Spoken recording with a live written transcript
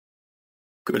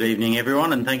Good evening,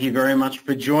 everyone, and thank you very much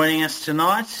for joining us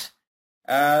tonight.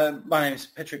 My name is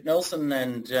Patrick Nelson,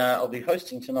 and I'll be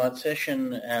hosting tonight's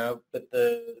session. But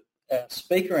the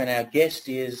speaker and our guest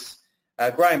is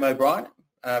Graham O'Brien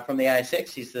from the ASX.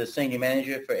 He's the Senior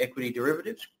Manager for Equity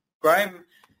Derivatives. Graham,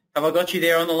 have I got you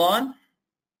there on the line?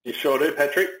 You sure do,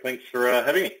 Patrick. Thanks for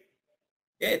having me.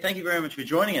 Yeah, thank you very much for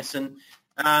joining us. And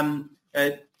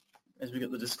as we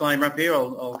got the disclaimer up here,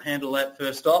 I'll handle that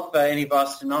first off. Any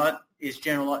advice tonight is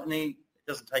general, and it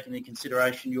doesn't take into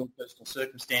consideration your personal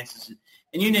circumstances,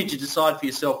 and you need to decide for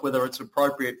yourself whether it's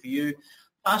appropriate for you.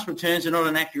 Past returns are not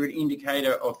an accurate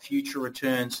indicator of future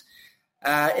returns,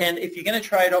 and if you're going to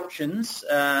trade options,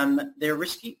 they're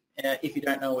risky if you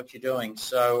don't know what you're doing.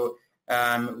 So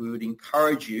we would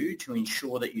encourage you to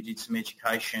ensure that you did some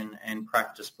education and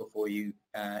practice before you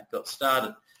got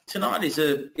started. Tonight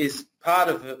is part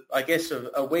of,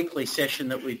 a weekly session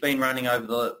that we've been running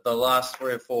over the last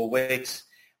 3 or 4 weeks,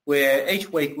 where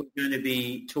each week we're going to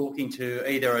be talking to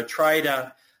either a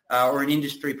trader or an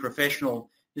industry professional.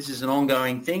 This is an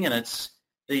ongoing thing, and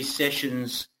these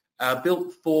sessions are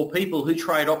built for people who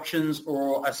trade options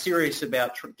or are serious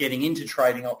about getting into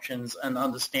trading options and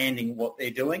understanding what they're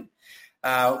doing.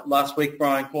 Last week,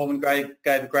 Brian Corman gave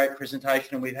a great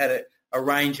presentation, and we've had a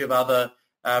range of other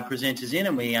presenters in,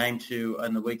 and we aim to,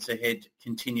 in the weeks ahead,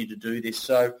 continue to do this.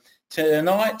 So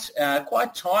tonight,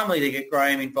 quite timely to get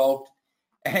Graham involved.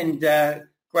 And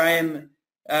Graham,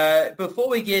 before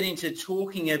we get into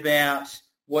talking about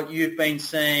what you've been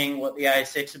seeing, what the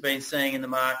ASX have been seeing in the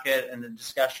market, and the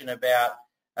discussion about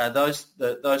those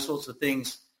sorts of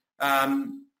things,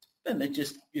 and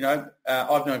just,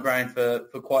 I've known Graham for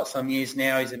quite some years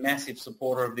now. He's a massive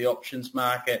supporter of the options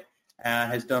market,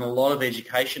 has done a lot of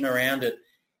education around it,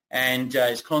 and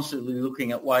is constantly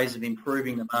looking at ways of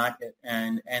improving the market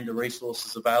and the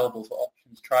resources available for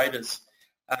options traders.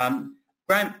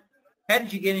 Graham, how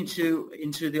did you get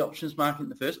into the options market in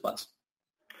the first place?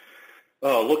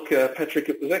 Oh, look, Patrick,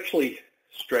 it was actually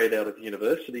straight out of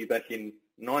university back in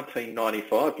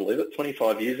 1995, believe it,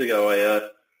 25 years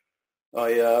ago.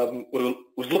 I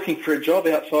was looking for a job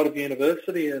outside of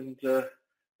university, and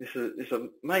this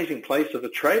amazing place of a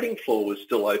trading floor was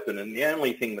still open, and the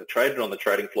only thing that traded on the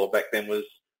trading floor back then was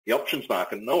the options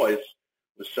market. And I always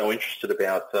was so interested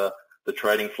about the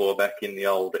trading floor back in the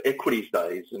old equities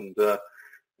days,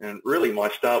 and really my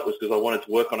start was because I wanted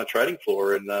to work on a trading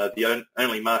floor, and the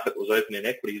only market that was open in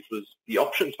equities was the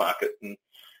options market, and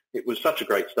it was such a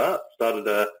great start.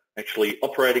 Started actually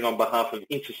operating on behalf of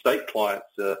interstate clients.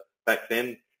 Back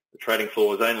then, the trading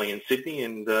floor was only in Sydney,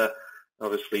 and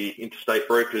obviously interstate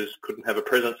brokers couldn't have a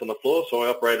presence on the floor, so I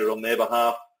operated on their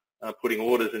behalf, putting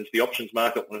orders into the options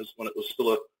market when it was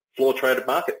still a floor-traded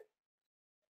market.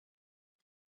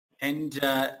 And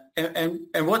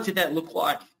what did that look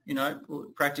like,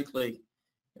 practically?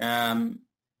 What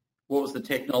was the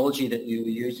technology that you were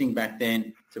using back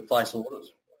then to place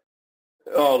orders?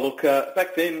 Oh, look,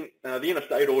 back then the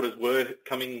interstate orders were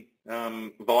coming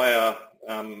via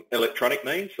electronic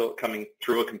means, so coming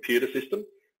through a computer system.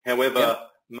 However,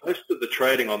 most of the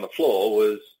trading on the floor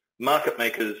was market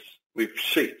makers with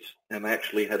sheets, and they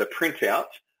actually had a printout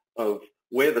of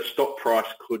where the stock price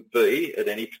could be at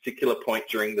any particular point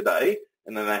during the day,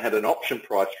 and then they had an option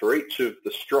price for each of the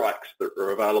strikes that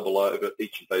were available over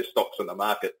each of those stocks in the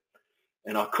market.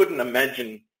 And I couldn't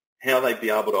imagine how they'd be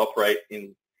able to operate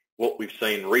in what we've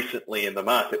seen recently in the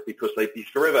market, because they'd be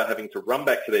forever having to run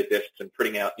back to their desks and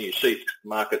printing out new sheets because the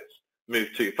markets move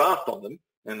too fast on them,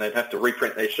 and they'd have to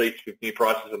reprint their sheets with new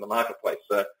prices in the marketplace.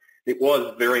 So it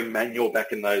was very manual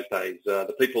back in those days.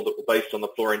 The people that were based on the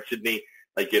floor in Sydney,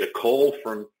 they'd get a call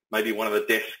from maybe one of the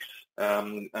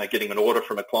desks getting an order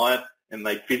from a client, and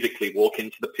they'd physically walk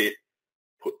into the pit,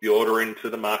 put the order into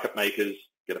the market makers,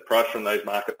 get a price from those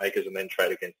market makers, and then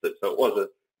trade against it. So it was a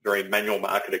very manual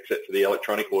market, except for the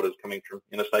electronic orders coming from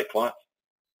interstate clients.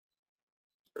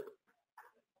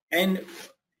 And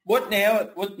what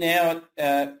now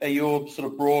are your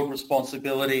sort of broad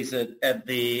responsibilities at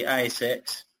the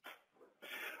ASX?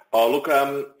 Oh, look,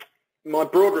 my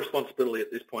broad responsibility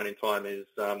at this point in time is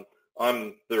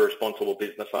I'm the responsible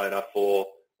business owner for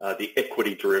the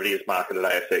equity derivatives market at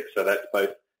ASX. So that's both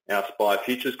our SPI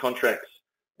futures contracts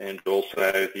and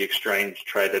also the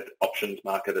exchange-traded options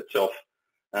market itself.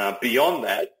 Beyond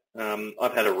that,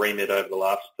 I've had a remit over the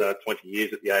last 20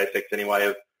 years at the ASX anyway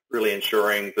of really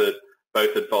ensuring that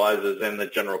both advisors and the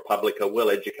general public are well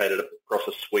educated across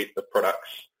a suite of products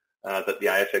that the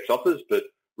ASX offers. But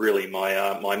really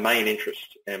my main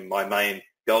interest and my main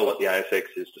goal at the ASX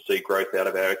is to see growth out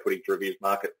of our equity derivatives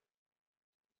market.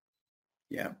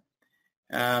 Yeah.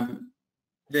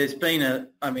 There's been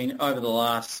over the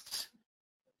last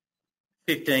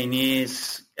 15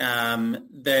 years,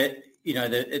 that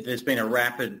there's been a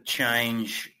rapid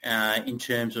change in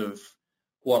terms of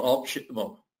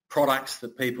what products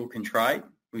that people can trade.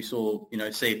 We saw,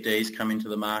 CFDs come into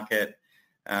the market,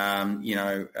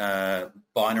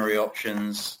 binary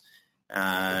options,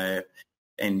 and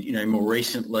more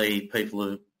recently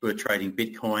people were trading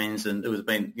bitcoins, and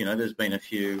there's been a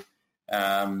few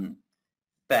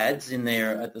fads in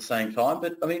there at the same time.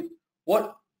 But why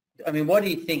do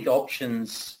you think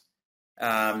options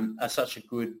are such a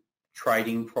good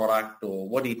trading product, or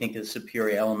what do you think the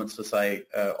superior elements to say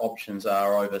options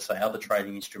are over, say, other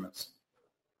trading instruments?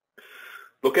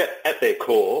 Look, at their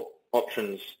core,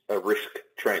 options are risk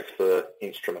transfer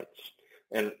instruments,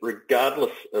 and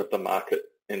regardless of the market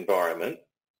environment,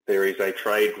 there is a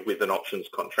trade with an options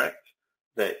contract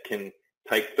that can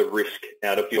take the risk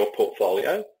out of your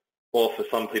portfolio, or for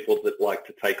some people that like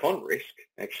to take on risk,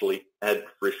 actually add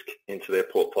risk into their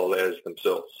portfolios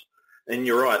themselves. And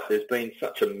you're right, there's been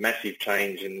such a massive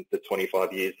change in the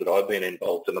 25 years that I've been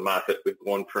involved in the market. We've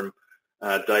gone from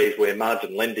days where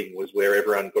margin lending was where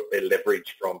everyone got their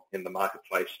leverage from in the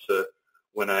marketplace to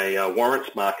when a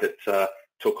warrants market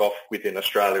took off within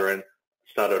Australia and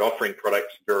started offering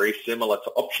products very similar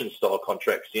to option-style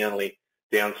contracts. The only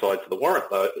downside to the warrant,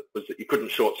 though, was that you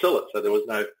couldn't short sell it, so there was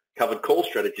no covered call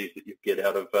strategies that you get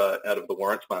out of the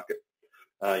warrants market.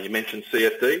 You mentioned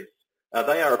CFDs.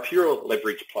 They are a pure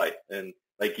leverage play, and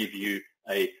they give you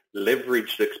a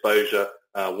leveraged exposure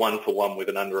one-for-one with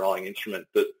an underlying instrument.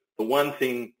 But the one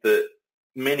thing that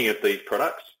many of these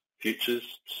products, futures,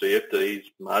 CFDs,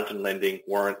 margin lending,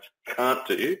 warrants, can't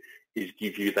do is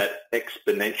give you that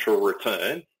exponential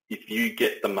return if you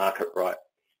get the market right.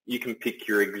 You can pick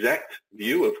your exact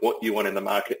view of what you want in the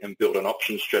market and build an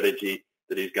option strategy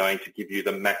that is going to give you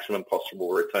the maximum possible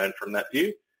return from that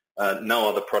view. No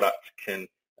other product can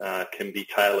be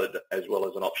tailored as well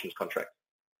as an options contract.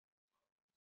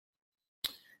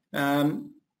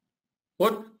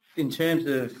 What, in terms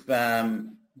of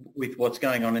with what's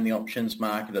going on in the options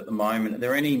market at the moment, are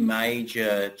there any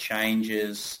major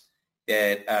changes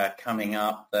that are coming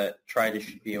up that traders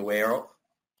should be aware of?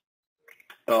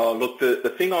 Look,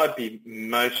 the thing I'd be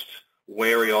most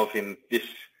wary of in this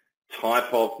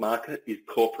type of market is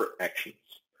corporate actions.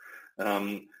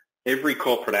 Every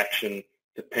corporate action,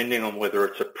 depending on whether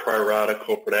it's a pro rata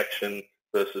corporate action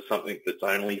versus something that's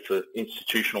only for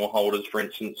institutional holders, for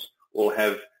instance, will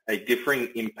have a differing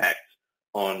impact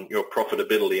on your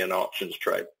profitability in an options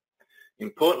trade.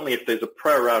 Importantly, if there's a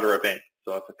pro rata event,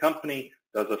 so if a company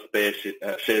does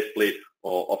a share split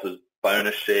or offers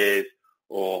bonus shares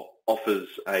or offers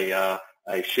a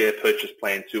share purchase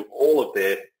plan to all of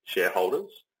their shareholders,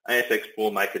 ASX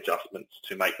will make adjustments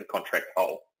to make the contract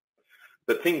whole.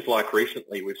 But things like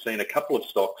recently, we've seen a couple of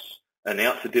stocks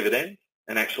announce a dividend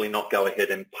and actually not go ahead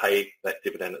and pay that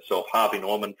dividend itself. Harvey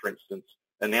Norman, for instance,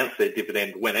 announced their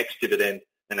dividend, went ex-dividend,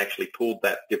 and actually pulled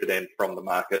that dividend from the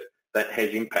market. That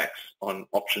has impacts on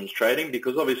options trading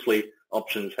because obviously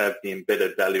options have the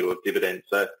embedded value of dividends.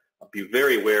 So I'd be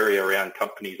very wary around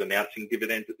companies announcing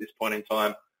dividends at this point in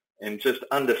time and just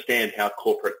understand how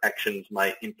corporate actions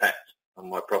may impact on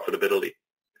my profitability.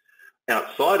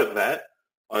 Outside of that,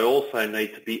 I also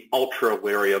need to be ultra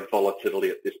wary of volatility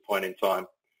at this point in time.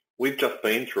 We've just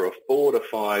been through a 4 to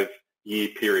 5 year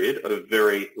period of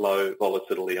very low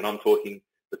volatility, and I'm talking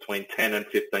between 10 and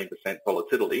 15%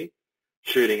 volatility,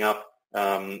 shooting up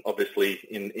obviously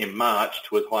in March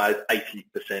to as high as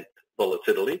 80%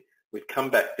 volatility. We've come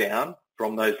back down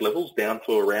from those levels down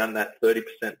to around that 30%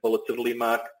 volatility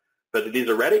mark, but it is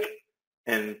erratic,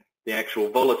 and the actual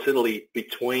volatility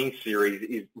between series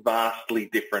is vastly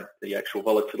different. The actual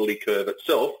volatility curve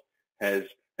itself has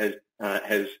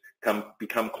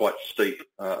become quite steep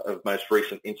of most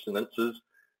recent incidences,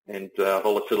 and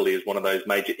volatility is one of those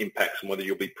major impacts on whether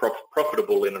you'll be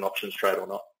profitable in an options trade or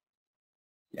not.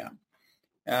 Yeah.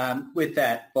 With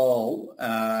that fall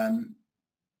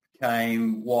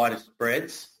came wider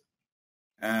spreads.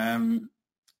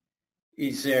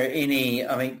 Is there any,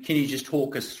 can you just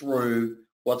talk us through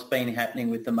what's been happening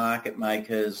with the market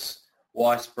makers,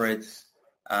 why spreads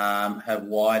have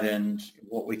widened,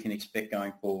 what we can expect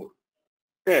going forward?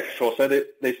 Yeah, sure. So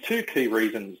there's two key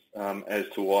reasons as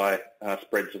to why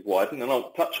spreads have widened, and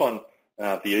I'll touch on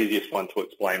the easiest one to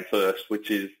explain first,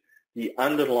 which is the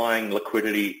underlying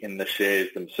liquidity in the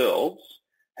shares themselves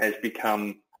has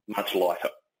become much lighter.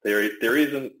 There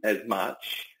isn't as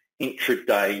much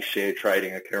intraday share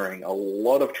trading occurring. A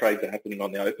lot of trades are happening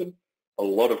on the open. A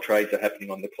lot of trades are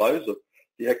happening on the close of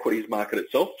the equities market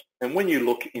itself. And when you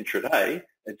look intraday,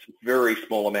 it's a very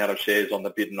small amount of shares on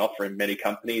the bid and offer in many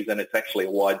companies, and it's actually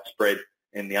a wide spread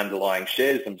in the underlying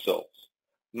shares themselves.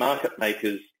 market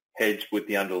makers hedge with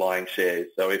the underlying shares.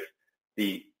 So if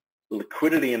the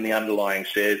liquidity in the underlying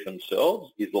shares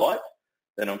themselves is light,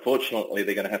 then unfortunately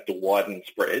they're going to have to widen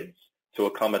spreads to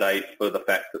accommodate for the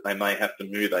fact that they may have to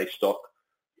move a stock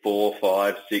 4,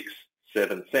 5, 6,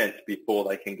 7 cents before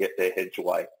they can get their hedge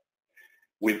away.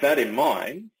 With that in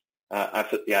mind, us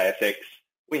at the ASX,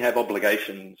 we have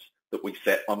obligations that we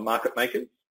set on market makers.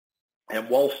 And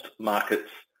whilst markets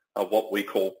are what we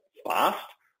call fast,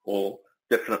 or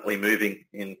definitely moving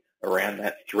in around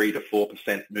that 3 to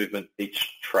 4% movement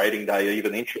each trading day,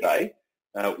 even intraday,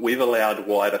 we've allowed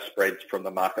wider spreads from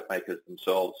the market makers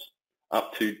themselves,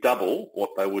 up to double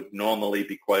what they would normally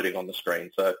be quoting on the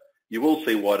screen. So you will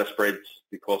see wider spreads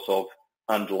because of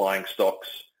underlying stocks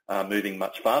moving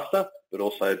much faster, but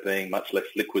also being much less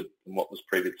liquid than what was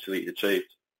previously achieved.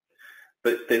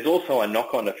 But there's also a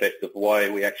knock-on effect of why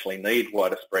we actually need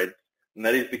wider spreads, and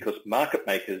that is because market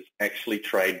makers actually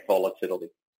trade volatility.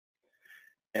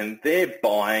 And they're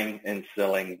buying and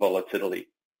selling volatility.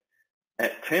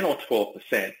 At 10 or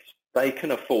 12%, they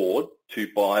can afford to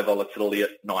buy volatility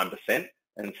at 9%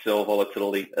 and sell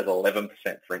volatility at 11%,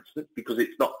 for instance, because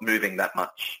it's not moving that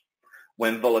much.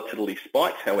 When volatility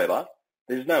spikes, however,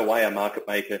 there's no way a market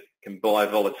maker can buy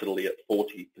volatility at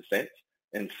 40%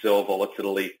 and sell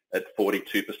volatility at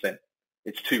 42%.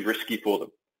 It's too risky for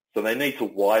them. So they need to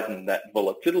widen that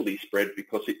volatility spread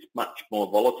because it's much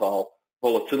more volatile.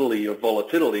 Volatility of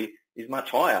volatility is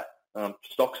much higher.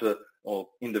 Stocks or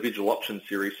individual option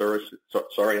series, are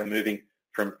moving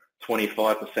from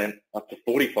 25% up to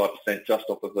 45% just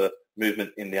off of the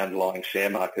movement in the underlying share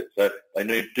market. So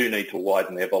they do need to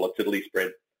widen their volatility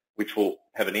spread, which will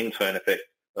have an in-turn effect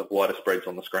of wider spreads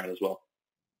on the screen as well.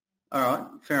 All right,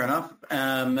 fair enough.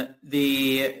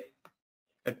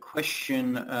 A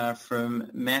question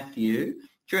from Matthew.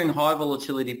 During high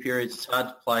volatility periods, it's hard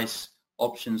to place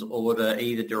options order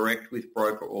either direct with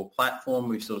broker or platform.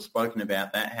 We've sort of spoken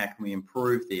about that. How can we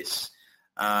improve this?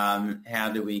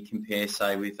 How do we compare,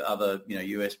 say, with other,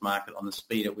 US market on the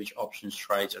speed at which options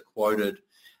trades are quoted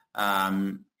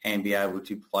and be able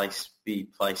to be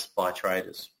placed by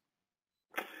traders?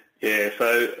 Yeah,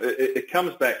 so it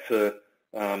comes back to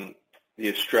the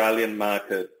Australian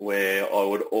market, where I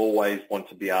would always want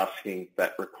to be asking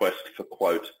that request for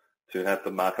quote to have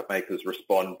the market makers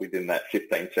respond within that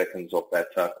 15 seconds of that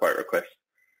quote request.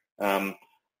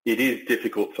 It is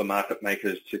difficult for market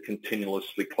makers to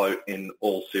continuously quote in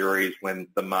all series when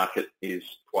the market is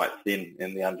quite thin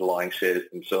in the underlying shares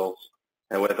themselves.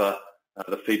 However,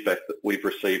 the feedback that we've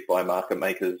received by market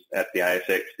makers at the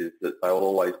ASX is that they'll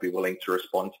always be willing to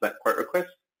respond to that quote request.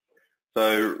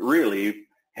 So really,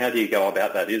 how do you go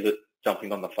about that? Is it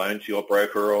jumping on the phone to your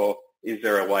broker, or is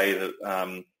there a way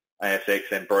that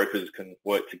ASX and brokers can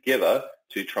work together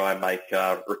to try and make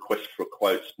requests for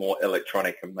quotes more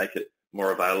electronic and make it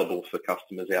more available for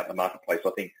customers out in the marketplace?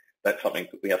 I think that's something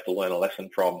that we have to learn a lesson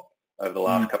from over the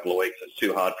last couple of weeks. It's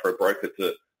too hard for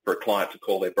a client to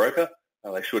call their broker.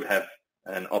 They should have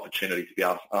an opportunity to be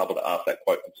able to ask that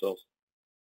quote themselves.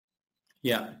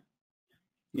 Yeah.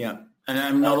 And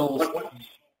I'm not all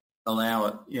allow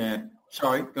it. Yeah.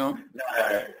 Sorry, go on.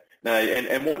 No.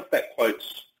 And once that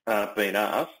quote's been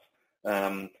asked,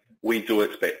 we do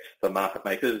expect the market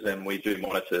makers, and we do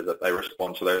monitor that they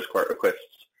respond to those quote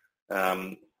requests.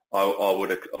 I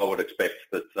would expect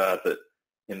that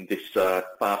in this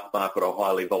fast market or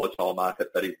highly volatile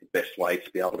market, that is the best way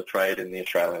to be able to trade in the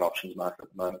Australian options market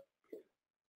at the moment.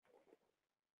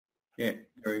 Yeah,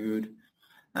 very good.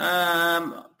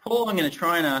 Paul, I'm going to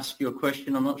try and ask you a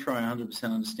question. I'm not sure I 100%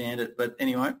 understand it, but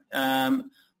anyway,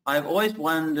 I've always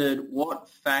wondered what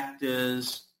factor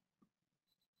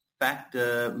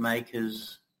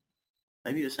makers,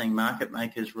 maybe you're saying market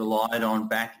makers, relied on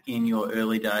back in your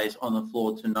early days on the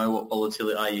floor to know what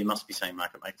volatility, you must be saying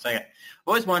market makers. Okay. I've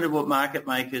always wondered what market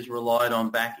makers relied on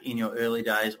back in your early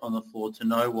days on the floor to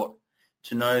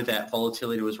know that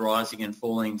volatility was rising and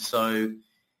falling, so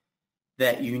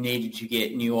that you needed to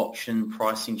get new option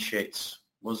pricing sheets.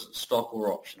 Was it stock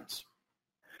or options?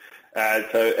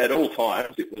 So at all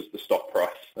times, it was the stock price.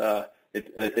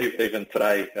 Even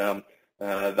today,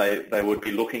 they would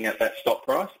be looking at that stock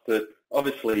price, but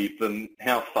obviously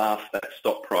how fast that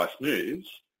stock price moves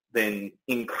then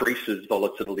increases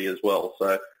volatility as well.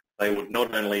 So they would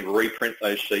not only reprint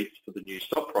those sheets for the new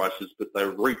stock prices, but they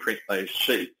would reprint those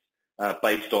sheets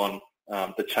based on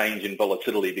the change in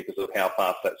volatility because of how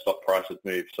fast that stock price had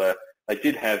moved. So they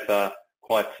did have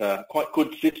quite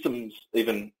good systems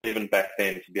even back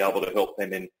then to be able to help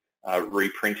them in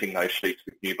reprinting those sheets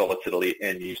with new volatility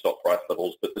and new stock price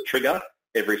levels. But the trigger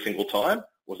every single time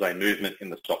was a movement in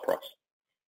the stock price.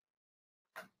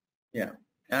 Yeah.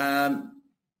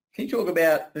 Can you talk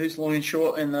about who's long and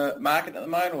short in the market at the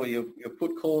moment, or your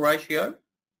put-call ratio?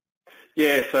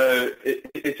 Yeah, so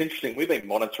it's interesting. We've been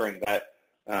monitoring that,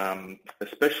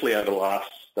 especially over the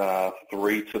last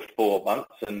 3 to 4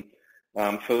 months. And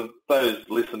for those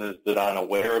listeners that aren't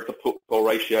aware of the put-call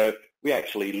ratio, we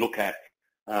actually look at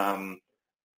how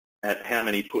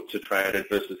many puts are traded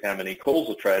versus how many calls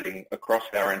are trading across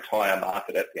our entire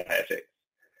market at the ASX.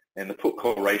 And the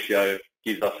put-call ratio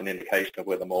gives us an indication of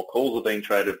whether more calls are being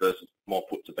traded versus more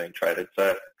puts are being traded.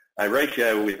 So a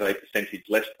ratio with a percentage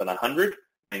less than 100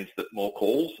 means that more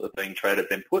calls are being traded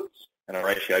than puts, and a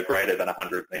ratio greater than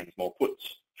 100 means more puts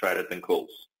traded than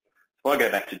calls. If I go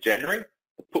back to January,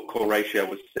 the put-call ratio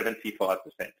was 75%.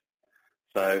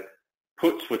 So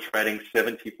puts were trading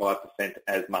 75%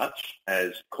 as much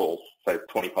as calls, so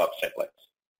 25% less.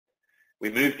 We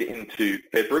moved into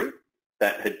February.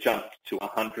 That had jumped to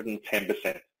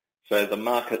 110%. So the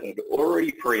market had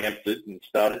already preempted and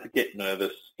started to get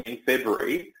nervous in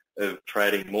February of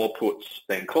trading more puts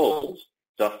than calls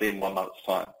just in 1 month's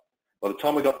time. By the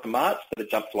time we got to March, it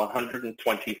had jumped to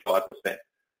 125%. So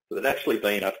there'd actually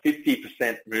been a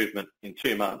 50% movement in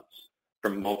 2 months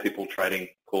from more people trading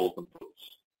calls than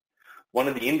puts. One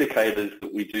of the indicators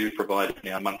that we do provide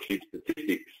in our monthly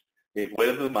statistics is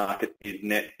whether the market is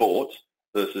net bought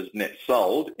versus net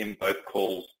sold in both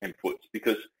calls and puts,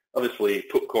 because obviously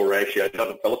put-call ratio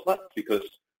doesn't tell us much because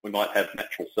we might have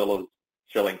natural sellers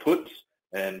selling puts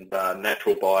and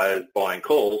natural buyers buying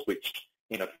calls, which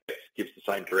in effect gives the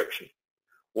same direction.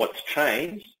 What's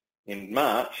changed in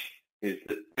March is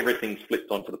that everything's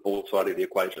flipped onto the bought side of the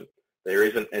equation. There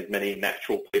isn't as many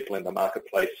natural people in the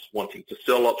marketplace wanting to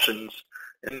sell options,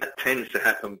 and that tends to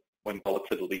happen when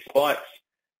volatility spikes,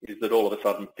 is that all of a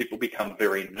sudden people become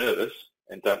very nervous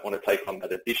and don't want to take on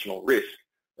that additional risk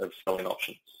of selling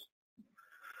options.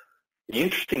 The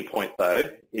interesting point, though,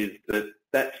 is that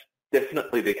that's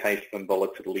definitely the case when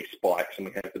volatility spikes and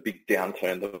we have the big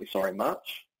downturn that we saw in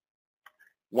March.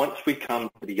 Once we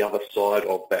come to the other side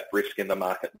of that risk in the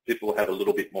market, people have a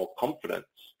little bit more confidence.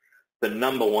 The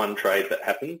number one trade that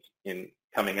happens in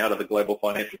coming out of the global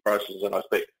financial crisis, and I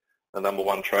speak the number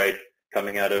one trade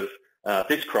coming out of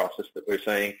this crisis that we're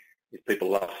seeing, is people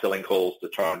love selling calls to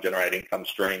try and generate income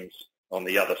streams on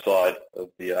the other side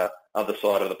of the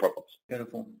problems.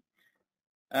 Beautiful.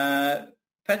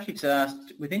 Patrick's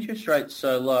asked, with interest rates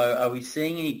so low, are we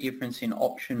seeing any difference in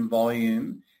option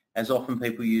volume, as often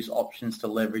people use options to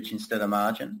leverage instead of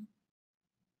margin?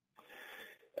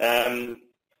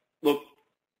 Look,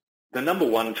 the number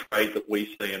one trade that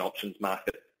we see in options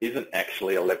market isn't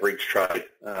actually a leverage trade.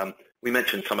 We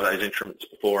mentioned some of those instruments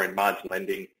before in margin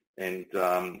lending and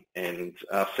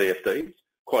CFDs.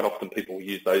 Quite often people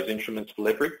use those instruments for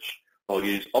leverage. They'll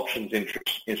use options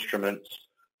instruments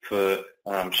for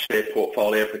share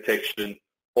portfolio protection,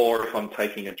 or if I'm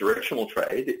taking a directional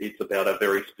trade, it's about a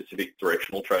very specific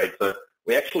directional trade. So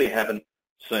we actually haven't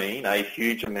seen a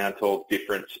huge amount of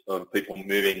difference of people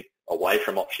moving away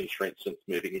from options, for instance,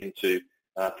 moving into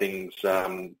things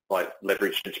like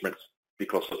leveraged instruments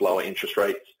because of lower interest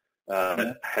rates.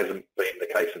 That hasn't been the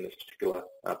case in this particular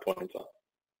point in time.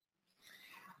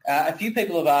 A few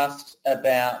people have asked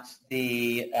about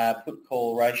the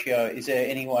put-call ratio. Is there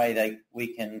any way where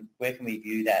can we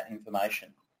view that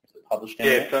information? Is it published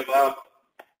anywhere? Yeah,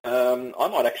 so I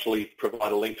might actually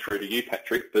provide a link through to you,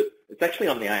 Patrick, but it's actually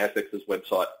on the ASX's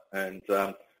website, and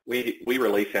we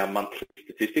release our monthly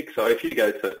statistics. So if you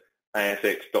go to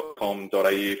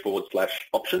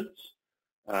asx.com.au/options,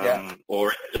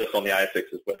 or just on the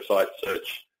ASX's website,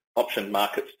 search option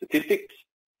market statistics,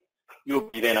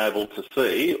 you'll be then able to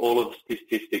see all of the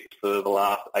statistics for the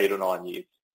last 8 or 9 years.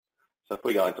 So if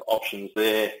we go into options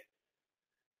there,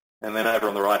 and then over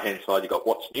on the right-hand side, you've got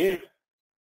what's new.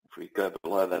 If we go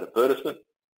below that advertisement,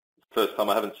 first time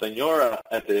I haven't seen your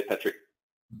ad there, Patrick.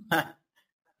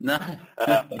 No.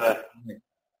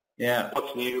 Yeah.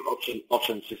 What's new?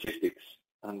 Option statistics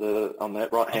on that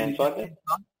right-hand side there.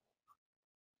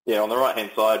 Yeah, on the right-hand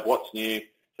side, what's new?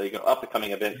 So you've got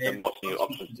up-and-coming events and what's new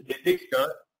option statistics.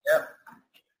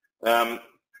 Yep.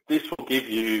 This will give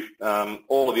you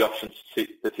all of the option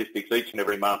statistics each and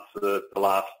every month for the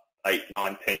last 8,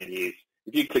 9, 10 years.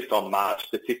 If you clicked on March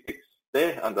statistics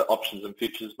there under options and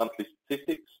futures monthly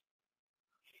statistics,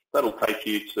 that'll take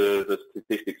you to the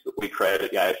statistics that we created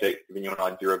at the ASX, giving you an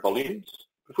idea of volumes.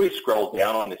 If we scroll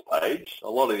down on this page, a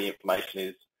lot of the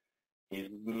information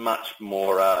is much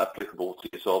more applicable to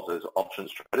yourselves as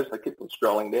options traders. So keep on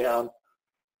scrolling down.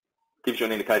 Gives you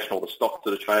an indication of all the stocks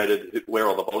that are traded, where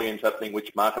are the volumes happening,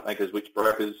 which market makers, which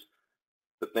brokers.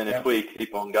 But then if we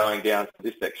keep on going down to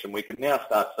this section, we can now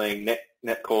start seeing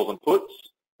net calls and puts,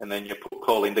 and then your put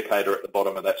call indicator at the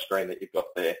bottom of that screen that you've got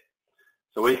there.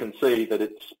 So we can see that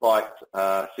it spiked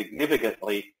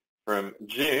significantly from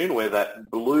June, where that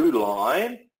blue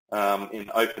line in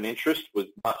open interest was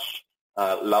much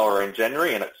lower in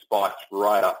January, and it spiked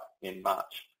right up in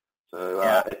March.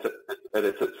 So it's at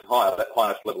its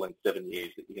highest level in 7 years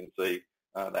that you can see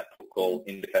that put call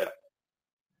indicator.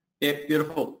 Yeah,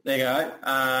 beautiful. There you go.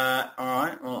 All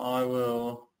right.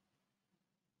 Well,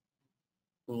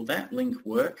 will that link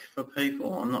work for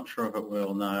people? I'm not sure if it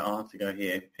will. No, I'll have to go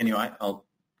here. Anyway, I'll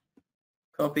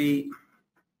copy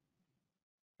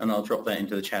and I'll drop that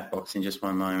into the chat box in just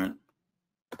one moment.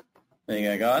 There you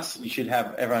go, guys.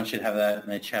 Everyone should have that in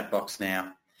their chat box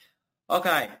now.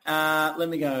 Okay, let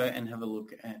me go and have a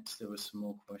look at, there were some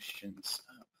more questions.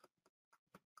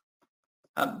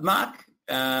 Mark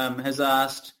has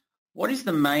asked, what is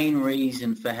the main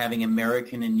reason for having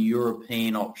American and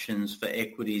European options for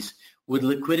equities? Would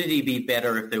liquidity be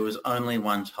better if there was only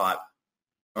one type?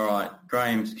 All right,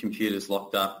 Graham's computer's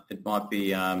locked up. It might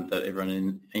be that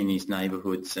everyone in his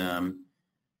neighbourhood's turned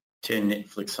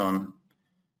Netflix on,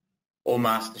 or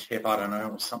MasterChef, I don't know,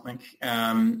 or something.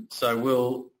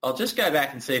 So I'll just go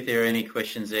back and see if there are any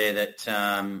questions there that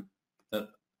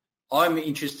I'm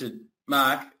interested.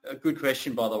 Mark, a good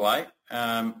question, by the way.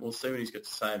 We'll see what he's got to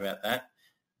say about that.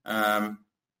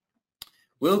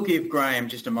 We'll give Graham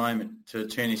just a moment to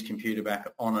turn his computer back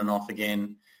on and off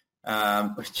again,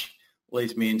 which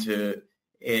leads me into,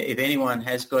 if anyone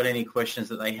has got any questions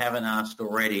that they haven't asked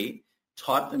already,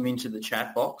 type them into the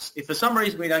chat box. If for some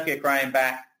reason we don't get Graham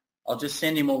back, I'll just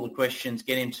send him all the questions,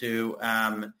 get him to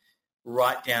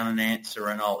write down an answer,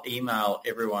 and I'll email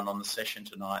everyone on the session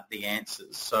tonight the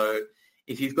answers. So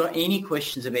if you've got any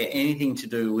questions about anything to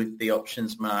do with the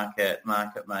options market,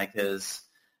 market makers,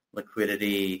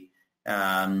 liquidity,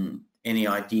 any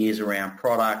ideas around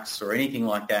products or anything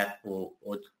like that,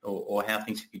 or how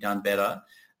things could be done better,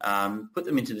 put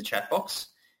them into the chat box,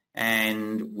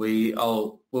 and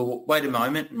we'll wait a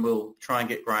moment and we'll try and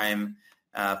get Graham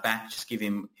back. Just give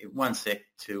him 1 sec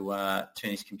to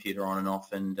turn his computer on and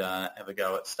off and have a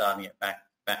go at starting it back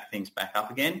things back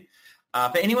up again.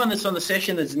 For anyone that's on the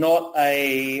session that's not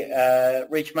a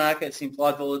Reach Markets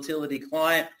Implied Volatility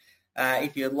client,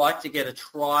 if you'd like to get a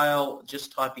trial,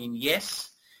 just type in yes.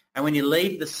 And when you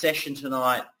leave the session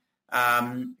tonight,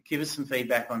 give us some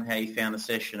feedback on how you found the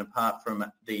session, apart from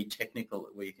the technical,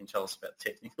 where you can tell us about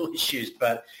technical issues,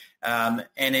 but and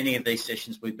any of these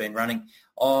sessions we've been running.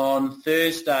 On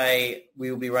Thursday,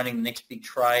 we'll be running the next big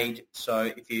trade. So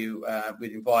if you,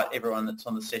 we'd invite everyone that's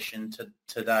on the session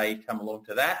today to come along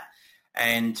to that.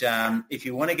 And if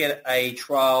you want to get a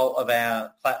trial of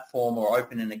our platform or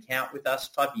open an account with us,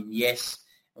 type in yes,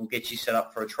 and we'll get you set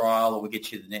up for a trial, or we'll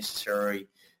get you the necessary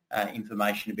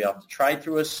information to be able to trade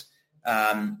through us.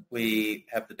 We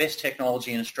have the best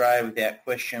technology in Australia, without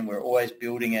question. We're always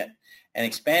building it and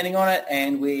expanding on it,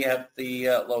 and we have the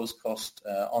lowest cost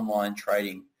online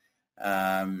trading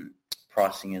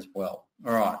pricing as well.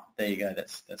 All right, there you go.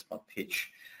 That's my pitch.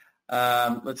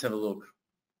 Let's have a look.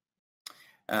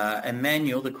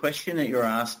 Emmanuel, the question that you're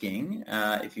asking,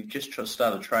 if you've just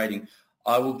started trading,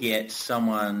 I will get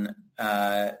someone,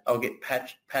 I'll get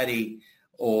Paddy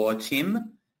or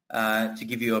Tim to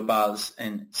give you a buzz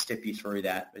and step you through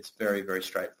that. It's very, very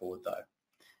straightforward, though.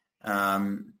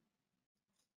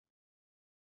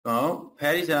 Well,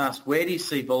 Paddy's asked, where do you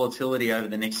see volatility over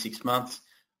the next 6 months?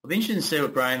 I'll be interested to see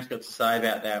what Graham's got to say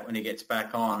about that when he gets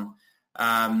back on.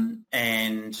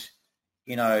 And,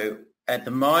 you know, at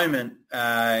the moment,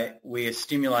 we are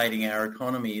stimulating our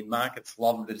economy. Markets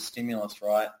love a bit of stimulus,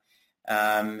 right?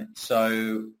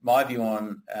 So my view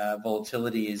on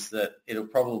volatility is that it'll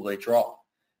probably drop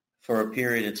for a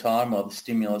period of time while the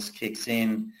stimulus kicks in,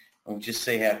 and we'll just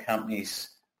see how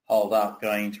companies hold up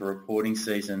going into reporting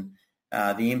season.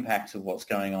 The impacts of what's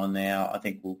going on now, I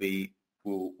think,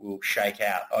 will shake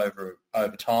out over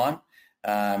time,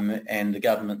 and the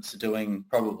governments are doing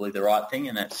probably the right thing,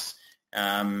 and that's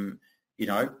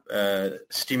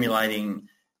stimulating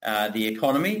the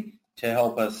economy to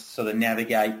help us sort of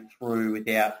navigate through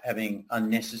without having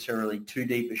unnecessarily too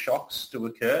deep shocks to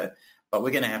occur. But we're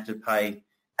going to have to pay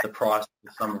the price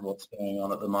for some of what's going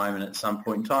on at the moment at some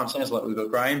point in time. Sounds like we've got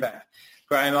Graham back.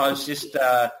 Graham, I was just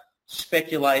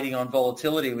speculating on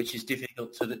volatility, which is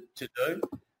difficult to do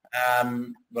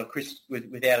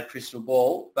without a crystal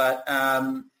ball. But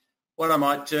what I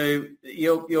might do,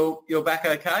 you're back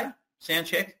okay? Sound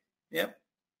check? Yep.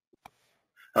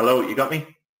 Hello, you got me?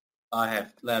 I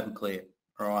have, loud and clear.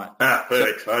 All right.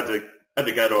 Perfect. So I had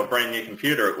to go to a brand new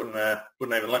computer. It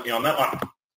wouldn't even let me on that one.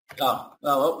 Oh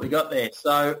well, we got there.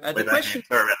 So the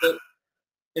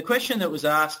question that was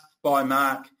asked by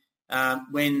Mark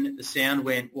when the sound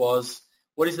went was,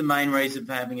 what is the main reason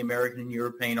for having American and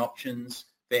European options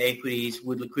for equities?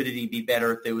 Would liquidity be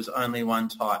better if there was only one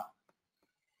type?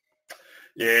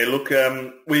 Yeah, look,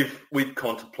 we've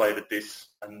contemplated this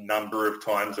a number of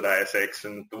times at ASX,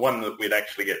 and the one that we'd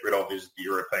actually get rid of is the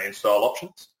European style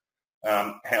options.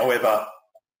 However,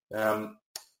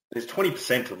 there's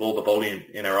 20% of all the volume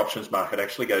in our options market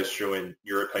actually goes through in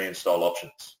European style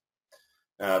options.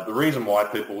 The reason why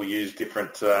people will use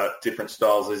different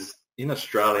styles is in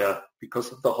Australia,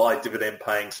 because of the high dividend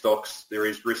paying stocks, there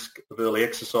is risk of early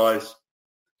exercise.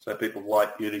 So people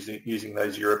like using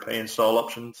those European style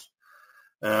options.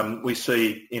 We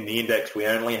see in the index we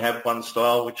only have one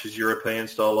style, which is European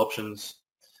style options.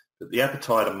 But the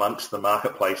appetite amongst the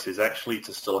marketplace is actually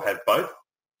to still have both.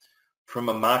 From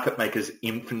a market maker's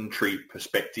inventory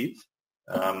perspective,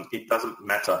 it doesn't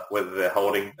matter whether they're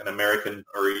holding an American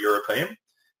or a European.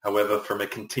 However, from a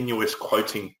continuous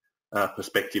quoting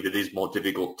perspective, it is more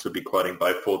difficult to be quoting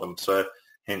both for them. So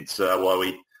hence why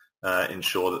we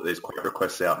ensure that there's quick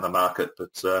requests out in the market.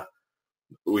 But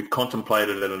we've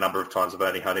contemplated it a number of times of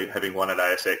only having one at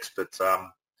ASX, but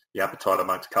the appetite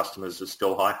amongst customers is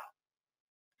still high.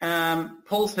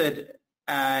 Paul said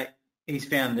he's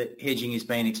found that hedging has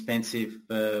been expensive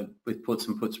with puts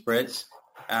and put spreads.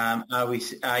 Are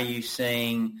you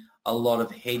seeing a lot of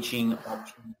hedging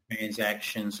option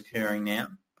transactions occurring now?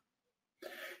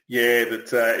 Yeah, but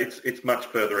it's much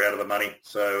further out of the money.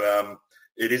 So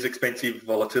it is expensive.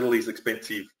 Volatility is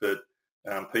expensive, but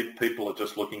people are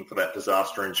just looking for that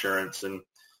disaster insurance. And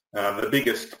the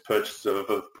biggest purchaser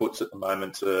of puts at the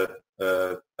moment are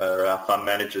our fund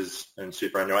managers and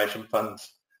superannuation funds.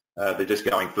 They're just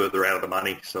going further out of the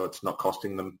money, so it's not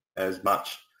costing them as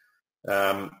much.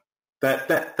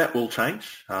 That will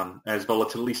change as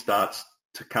volatility starts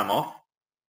to come off.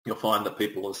 You'll find that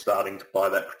people are starting to buy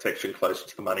that protection closer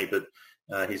to the money. But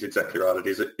he's exactly right.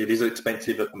 It is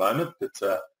expensive at the moment,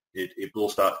 but it will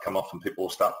start to come off, and people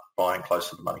will start buying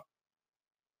closer to the money.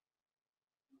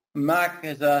 Mark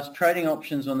has asked, trading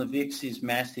options on the VIX is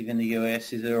massive in the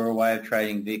US. Is there a way of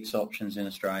trading VIX options in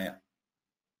Australia?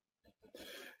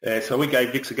 So we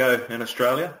gave VIX a go in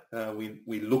Australia.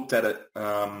 We looked at it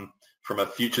from a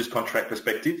futures contract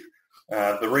perspective.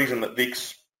 The reason that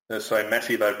VIX is so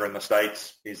massive over in the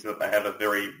States is that they have a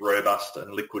very robust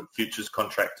and liquid futures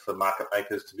contract for market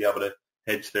makers to be able to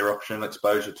hedge their option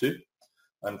exposure to.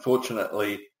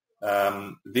 Unfortunately,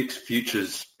 VIX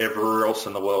futures everywhere else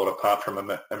in the world apart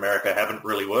from America haven't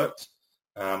really worked.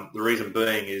 The reason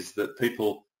being is that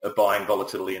people are buying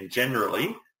volatility, and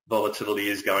generally volatility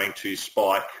is going to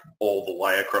spike all the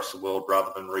way across the world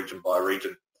rather than region by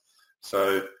region.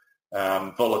 So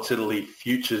volatility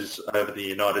futures over the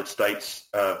United States,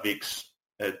 VIX,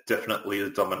 definitely the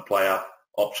dominant player.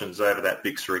 Options over that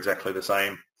VIX are exactly the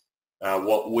same.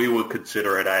 What we would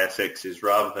consider at ASX is,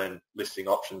 rather than listing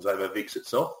options over VIX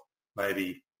itself,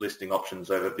 maybe listing options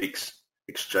over VIX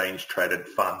exchange-traded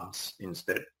funds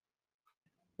instead.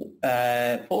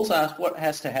 Paul's asked, what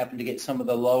has to happen to get some of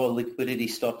the lower liquidity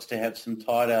stocks to have some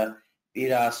tighter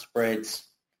bid-ask spreads,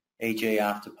 e.g.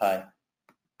 Afterpay?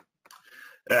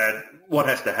 What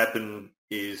has to happen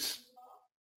is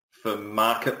for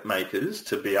market makers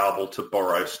to be able to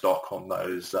borrow stock on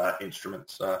those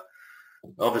instruments.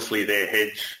 Obviously, their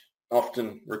hedge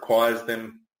often requires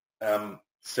them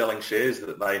selling shares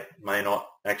that they may not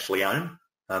actually own,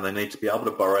 and they need to be able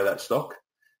to borrow that stock.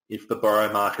 If the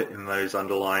borrow market in those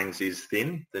underlyings is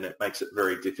thin, then it makes it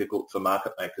very difficult for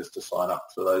market makers to sign up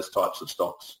for those types of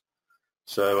stocks.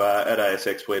 So at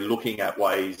ASX, we're looking at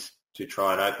ways to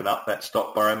try and open up that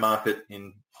stock borrow market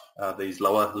in these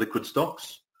lower liquid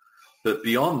stocks. But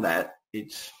beyond that,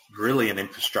 it's really an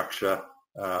infrastructure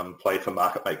play for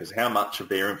market makers. How much of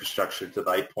their infrastructure do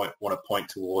they want to point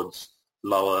towards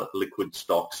lower liquid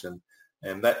stocks? And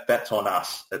that's on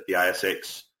us at the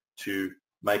ASX to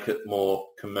make it more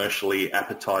commercially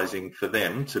appetizing for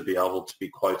them to be able to be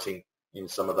quoting in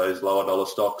some of those lower dollar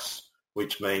stocks,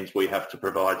 which means we have to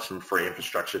provide some free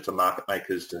infrastructure to market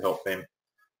makers to help them.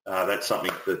 That's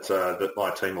something that my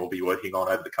team will be working on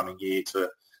over the coming year to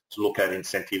look at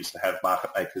incentives to have market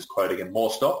makers quoting in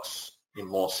more stocks, in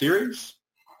more series,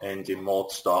 and in more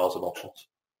styles of options.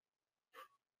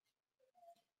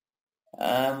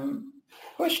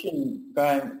 Question,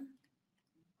 Graham.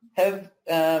 Have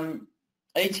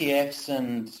ETFs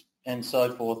and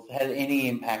so forth had any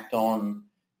impact on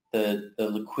the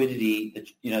liquidity,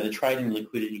 the trading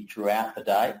liquidity throughout the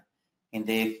day, and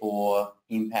therefore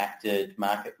impacted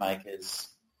market makers,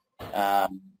 or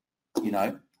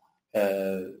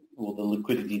the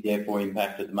liquidity therefore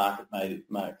impacted the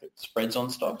market spreads on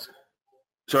stocks?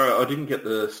 Sorry, I didn't get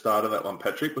the start of that one,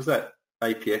 Patrick. Was that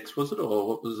APX, was it, or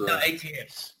what was it? No,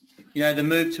 ETFs. The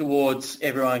move towards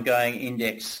everyone going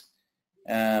index.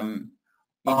 Sorry.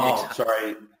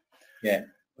 Yeah.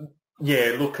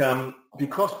 Yeah, look,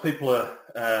 because people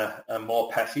are more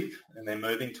passive and they're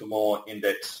moving to more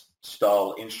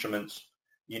index-style instruments,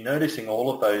 you're noticing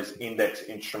all of those index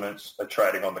instruments are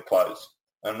trading on the close.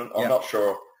 And I'm not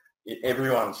sure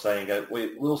everyone's saying that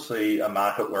we'll see a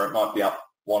market where it might be up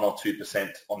 1 or 2%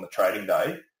 on the trading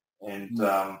day, and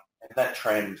that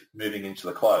trend moving into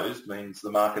the close means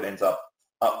the market ends up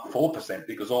 4%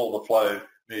 because all the flow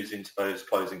moves into those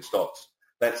closing stocks.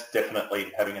 That's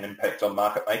definitely having an impact on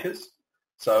market makers.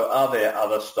 So are there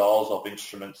other styles of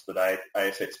instruments that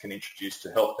ASX can introduce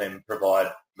to help them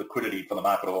provide liquidity for the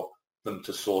market or them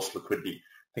to source liquidity?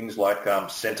 Things like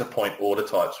center point order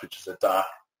types, which is a dark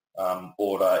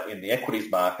order in the equities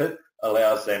market,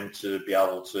 allows them to be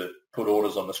able to put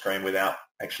orders on the screen without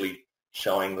actually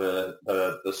showing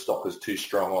the stock as too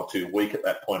strong or too weak at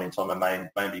that point in time and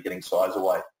maybe getting size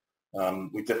away.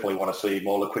 We definitely want to see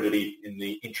more liquidity in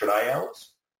the intraday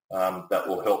hours. That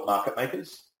will help market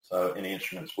makers. So any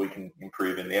instruments we can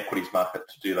improve in the equities market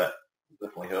to do that will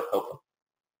definitely help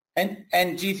them.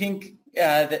 And do you think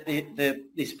that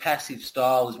this passive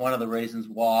style is one of the reasons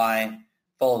why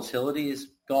volatility has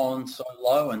gone so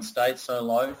low and stayed so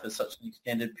low for such an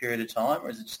extended period of time, or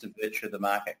is it just a virtue of the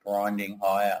market grinding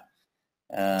higher?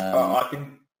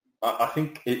 I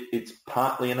think it's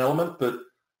partly an element, but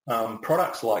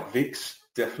products like VIX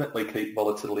definitely keep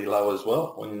volatility low as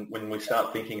well. When we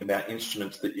start thinking about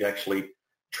instruments that you're actually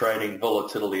trading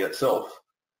volatility itself,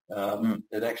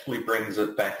 it actually brings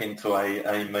it back into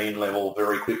a mean level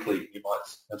very quickly. You might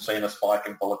have seen a spike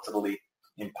in volatility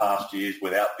in past years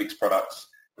without VIX products.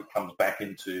 It comes back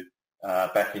into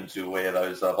where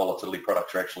those volatility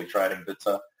products are actually trading. But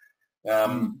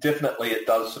definitely it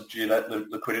does subdue that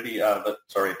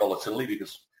volatility,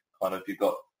 because kind of you've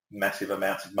got massive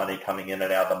amounts of money coming in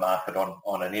and out of the market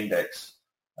on an index.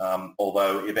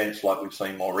 Although events like we've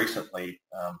seen more recently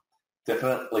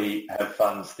definitely have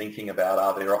funds thinking about,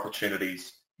 are there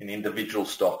opportunities in individual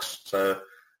stocks? So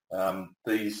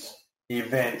these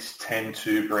events tend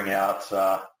to bring out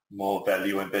more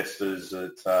value investors.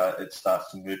 It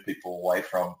starts to move people away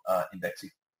from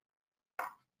indexing.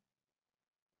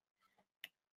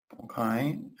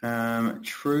 Okay.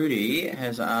 Trudy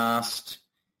has asked,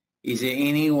 is there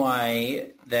any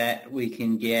way that we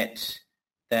can get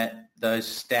those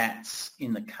stats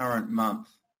in the current month?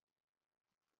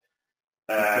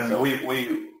 So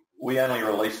we only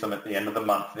release them at the end of the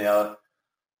month. Now,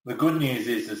 the good news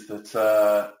is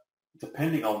that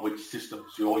depending on which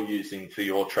systems you're using for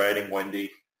your trading, Wendy,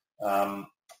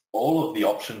 all of the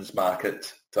options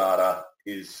market data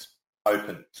is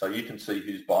open. So you can see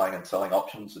who's buying and selling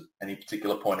options at any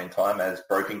particular point in time as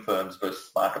broking firms versus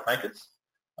market makers.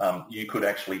 You could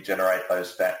actually generate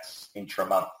those stats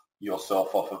intra-month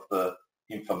yourself off of the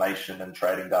information and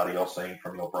trading data you're seeing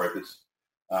from your brokers.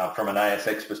 From an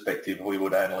ASX perspective, we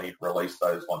would only release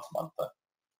those once a month.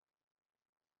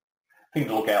 Thing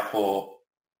to look out for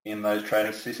in those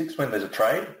trading statistics when there's a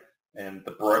trade, and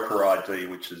the broker ID,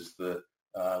 which is the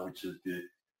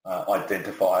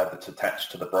identifier that's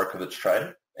attached to the broker that's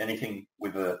trading. Anything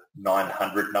with a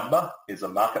 900 number is a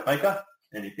market maker.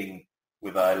 Anything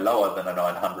with a lower than a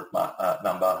 900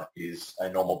 number is a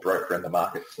normal broker in the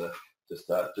market. So just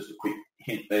a quick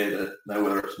hint there to know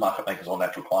whether it's market makers or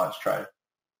natural clients trade.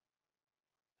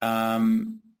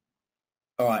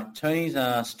 All right, Tony's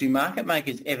asked, do market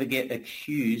makers ever get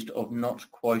accused of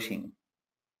not quoting?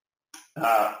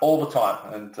 All the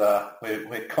time, and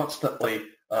we're constantly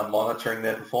monitoring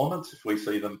their performance if we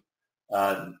see them.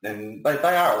 And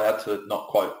they are allowed to not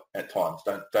quote at times.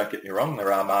 Don't get me wrong,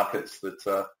 there are markets that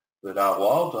are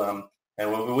wild,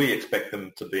 and we expect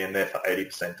them to be in there for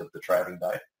 80% of the trading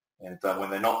day. And when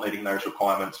they're not meeting those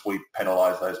requirements, we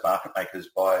penalise those market makers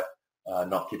by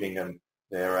not giving them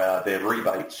their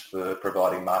rebates for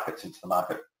providing markets into the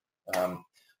market.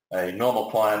 A normal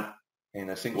client in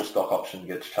a single stock option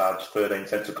gets charged 13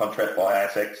 cents a contract by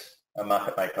ASX. A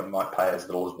market maker might pay as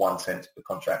little as 1 cent per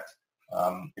contract.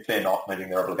 If they're not meeting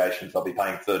their obligations, they'll be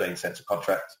paying 13 cents a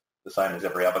contract, the same as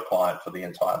every other client for the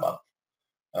entire month.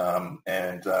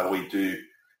 And we do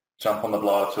jump on the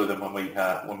blower to them when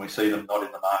we see them not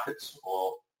in the markets,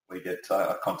 or we get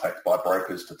a contact by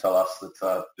brokers to tell us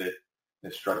that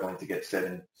they're struggling to get set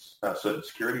in certain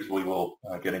securities. We will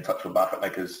get in touch with market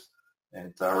makers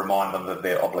and remind them of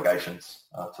their obligations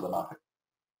to the market.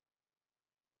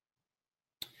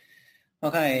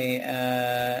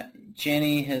 Okay,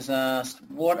 Jenny has asked,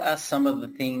 what are some of the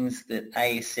things that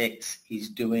ASX is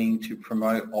doing to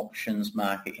promote options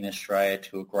market in Australia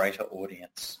to a greater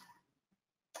audience?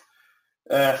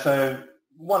 So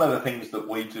one of the things that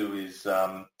we do is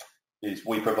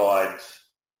we provide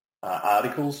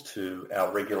articles to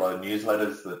our regular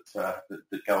newsletters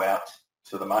that go out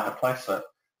to the marketplace. So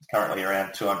it's currently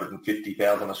around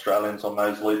 250,000 Australians on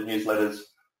those newsletters,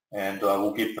 and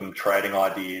we'll give them trading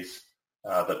ideas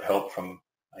that help from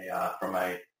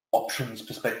a options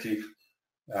perspective.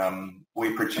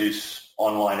 We produce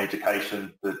online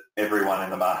education that everyone in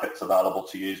the market's available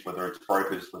to use, whether it's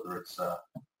brokers, whether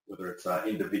it's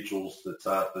individuals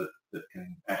that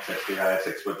can access the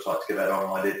ASX website to get that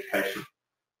online education.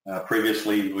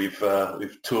 Previously, we've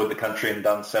toured the country and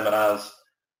done seminars.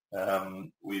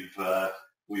 We've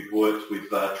worked with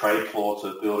TradeClaw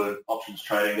to build an options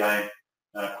trading game.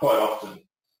 Quite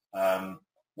often,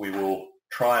 we will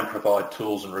try and provide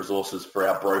tools and resources for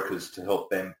our brokers to help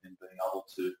them in being able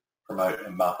to promote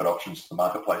and market options to the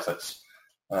marketplace.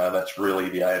 That's really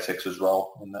the ASX's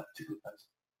role in that particular case.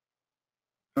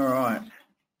 All right.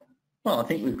 Well, I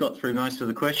think we've got through most of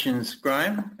the questions,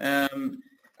 Graham.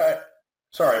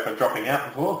 Sorry for dropping out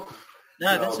before.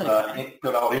 No, that's okay.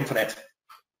 Good old internet.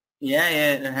 Yeah,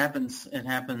 it happens. It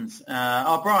happens.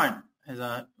 Brian has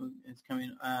come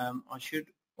in. I should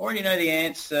already know the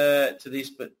answer to this,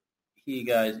 but here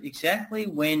goes. Exactly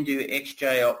when do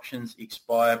XJ options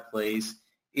expire, please?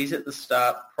 Is it the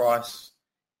start price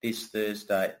this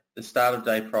Thursday? The start of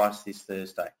day price this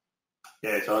Thursday?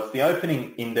 Yeah, so it's the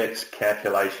opening index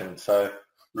calculation. So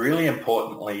really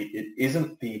importantly, it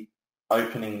isn't the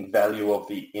opening value of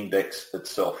the index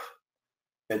itself.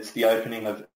 It's the opening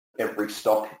of every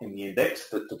stock in the index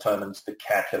that determines the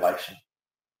calculation.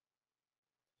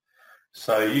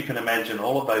 So you can imagine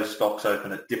all of those stocks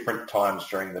open at different times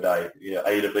during the day.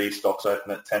 A to B stocks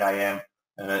open at 10 a.m.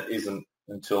 and it isn't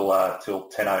until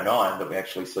 10:09 that we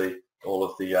actually see all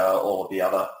of the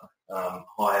other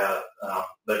higher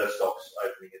letter stocks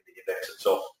opening in the index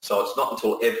itself. So it's not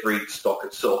until every stock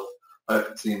itself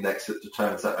opens the index that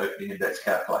determines that opening index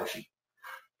calculation.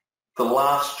 The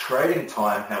last trading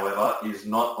time, however, is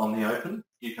not on the open.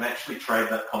 You can actually trade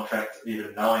that contract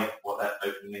even knowing what that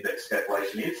opening index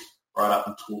calculation is, right up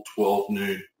until 12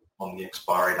 noon on the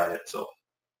expiry date itself.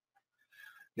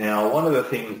 Now, one of the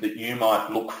things that you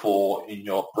might look for in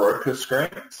your broker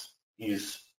screens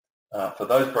is for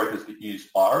those brokers that use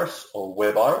Iris or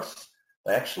Web Iris,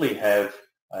 they actually have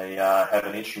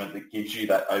an instrument that gives you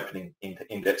that opening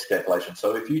index calculation.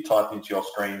 So if you type into your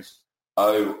screens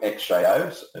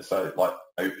OXJO, so like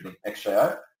opening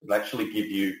XJO, it'll actually give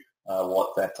you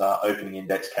what that opening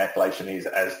index calculation is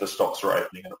as the stocks are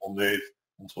opening, and it will move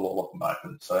until all of them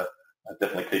open. So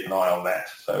definitely keep an eye on that.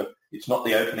 So it's not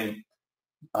the opening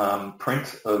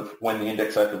print of when the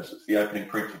index opens, it's the opening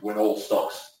print of when all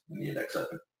stocks in the index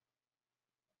open.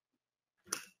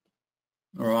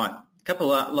 All right. A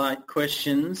couple of light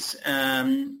questions.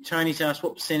 Tony's asked,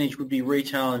 what percentage would be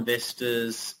retail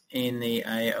investors in the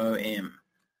AOM?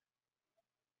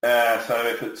 So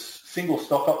if it's single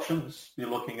stock options, you're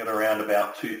looking at around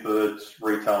about 2/3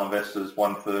 retail investors,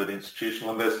 1/3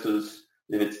 institutional investors.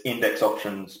 If it's index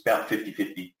options, about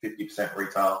 50-50, 50%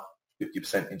 retail,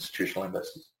 50% institutional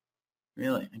investors.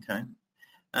 Really? Okay.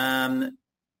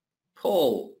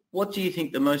 Paul, what do you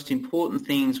think the most important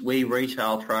things we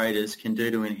retail traders can do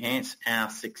to enhance our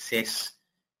success,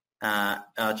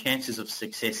 our chances of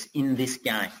success in this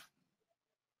game?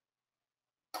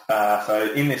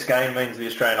 So in this game means the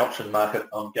Australian option market,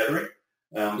 I'm gathering.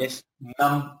 Yes.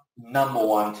 Number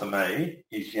one to me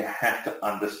is you have to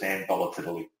understand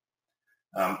volatility.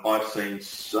 I've seen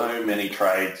so many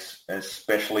trades,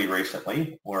 especially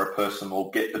recently, where a person will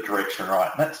get the direction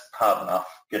right. And that's hard enough,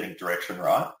 getting direction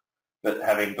right. But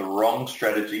having the wrong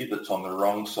strategy that's on the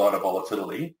wrong side of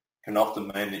volatility can often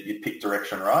mean that you pick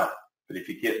direction right. But if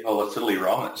you get volatility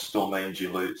wrong, it still means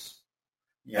you lose.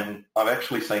 Yeah. And I've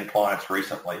actually seen clients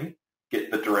recently get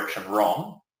the direction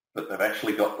wrong, but they've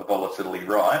actually got the volatility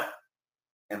right,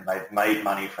 and they've made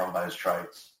money from those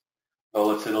trades.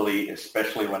 Volatility,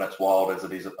 especially when it's wild as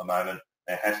it is at the moment,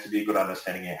 there has to be a good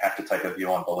understanding. You have to take a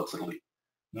view on volatility.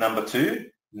 Number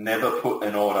two, never put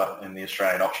an order in the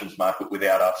Australian options market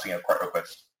without asking a quote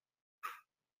request.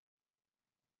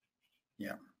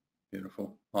 Yeah,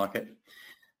 beautiful. Like it.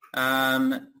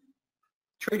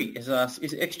 Trudy has asked,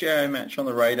 is XJO match on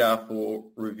the radar for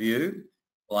review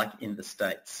like in the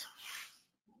States?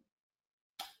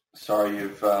 Sorry,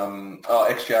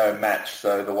 XJO match,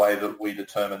 so the way that we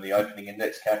determine the opening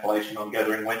index calculation, I'm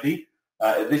gathering, Wendy.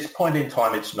 At this point in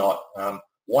time, it's not.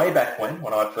 way back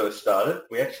when I first started,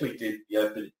 we actually did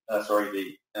the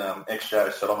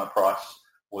XJO settlement price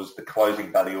was the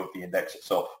closing value of the index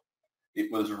itself.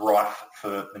 It was rife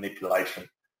for manipulation.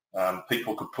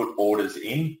 People could put orders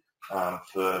in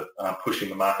for pushing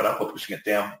the market up or pushing it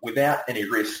down without any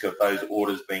risk of those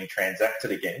orders being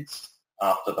transacted against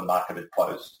after the market had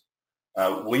closed.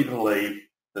 We believe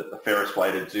that the fairest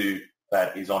way to do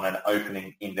that is on an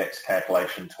opening index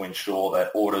calculation to ensure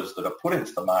that orders that are put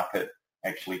into the market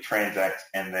actually transact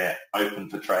and they're open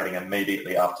for trading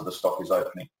immediately after the stock is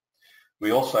opening.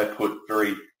 We also put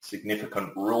very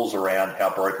significant rules around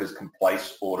how brokers can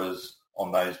place orders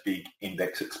on those big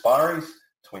index expiries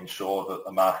to ensure that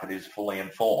the market is fully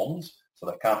informed, so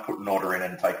they can't put an order in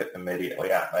and take it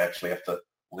immediately out. They actually have to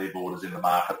leave orders in the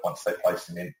market once they place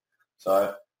them in.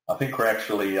 So I think we're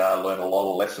actually learned a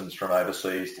lot of lessons from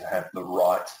overseas to have the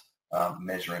right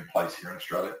measure in place here in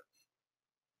Australia.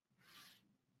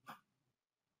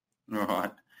 All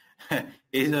right.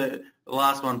 Here's a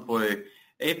last one for you.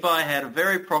 If I had a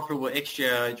very profitable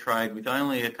XJO trade with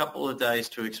only a couple of days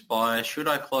to expire, should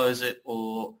I close it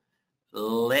or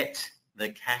let the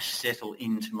cash settle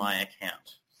into my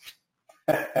account?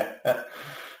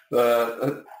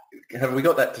 Have we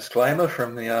got that disclaimer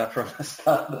from the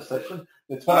start of the session?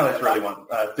 It's one of those really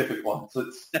difficult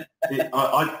ones.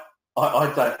 I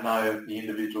don't know the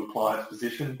individual client's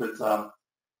position, but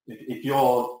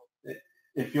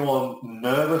if you're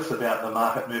nervous about the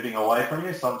market moving away from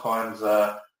you, sometimes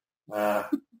a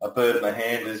bird in the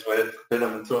hand is worth better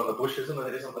than two in the bush, isn't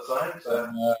it? Isn't the same?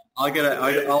 So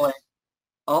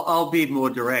I'll be more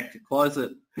direct. Close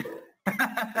it.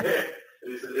 Yeah,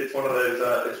 it's one of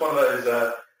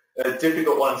those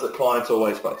difficult ones that clients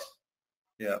always face.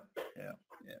 Yeah.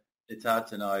 It's hard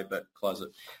to know, but close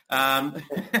it.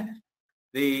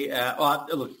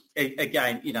 Look,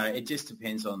 again, it just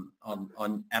depends on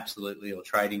absolutely your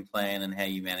trading plan and how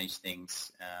you manage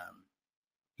things.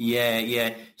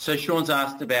 Yeah. So Sean's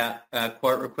asked about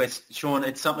quote requests. Sean,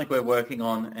 it's something we're working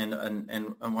on,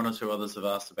 and one or two others have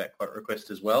asked about quote request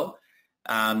as well.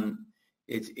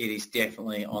 It is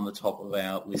definitely on the top of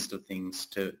our list of things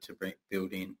to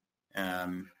build in.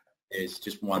 There's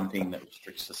just one thing that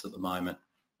restricts us at the moment,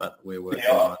 but we're working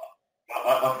on it.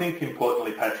 I think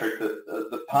importantly, Patrick,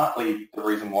 that partly the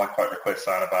reason why quote requests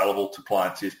aren't available to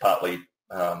clients is partly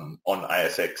on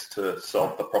ASX to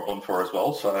solve the problem for as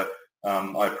well. So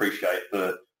I appreciate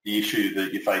the issue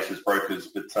that you face as brokers,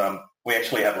 but we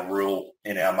actually have a rule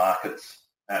in our markets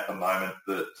at the moment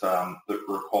that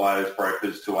requires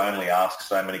brokers to only ask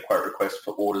so many quote requests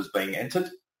for orders being entered.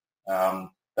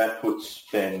 That puts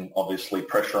then obviously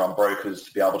pressure on brokers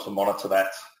to be able to monitor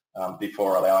that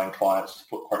before allowing clients to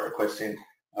put quote requests in.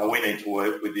 We need to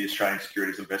work with the Australian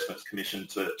Securities Investments Commission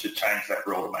to change that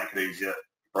rule to make it easier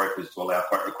for brokers to allow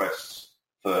quote requests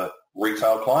for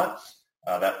retail clients.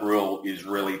 That rule is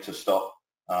really to stop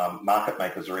market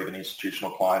makers or even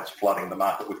institutional clients flooding the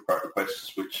market with quote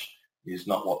requests, which is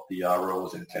not what the rule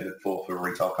was intended for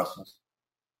retail customers.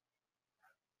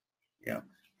 Yeah.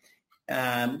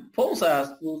 Paul's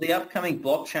asked, will the upcoming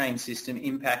blockchain system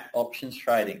impact options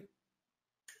trading?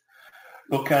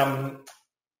 Look,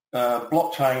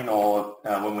 blockchain, or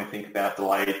when we think about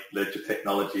delayed ledger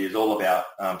technology, is all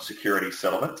about security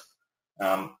settlement.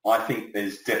 I think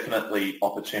there's definitely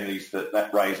opportunities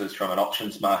that raises from an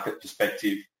options market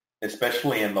perspective,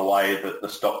 especially in the way that the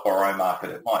stock borrow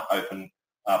market, it might open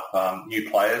up new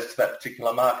players to that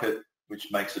particular market,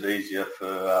 which makes it easier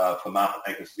for market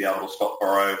makers to be able to stock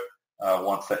borrow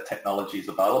once that technology is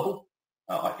available.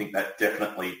 I think that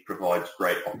definitely provides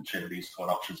great opportunities to an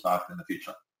options market in the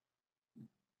future.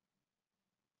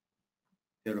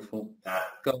 Beautiful.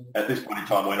 At this point in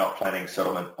time, we're not planning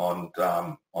settlement on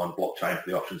blockchain for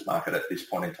the options market at this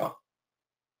point in time.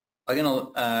 I'm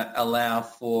going to allow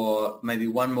for maybe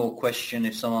one more question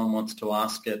if someone wants to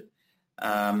ask it.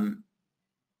 But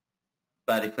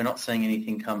if we're not seeing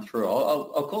anything come through,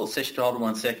 I'll call the session to hold on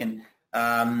 1 second.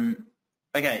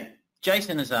 Okay.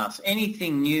 Jason has asked,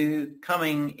 anything new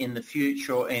coming in the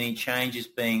future or any changes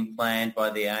being planned by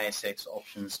the ASX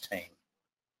options team?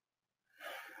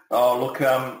 Oh, look,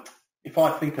 if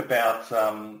I think about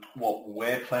what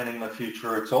we're planning in the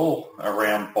future, it's all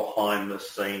around behind the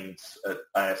scenes at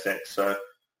ASX. So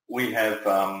we have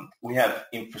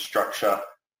infrastructure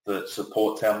that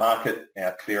supports our market,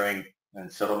 our clearing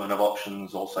and settlement of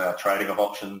options, also our trading of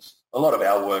options. A lot of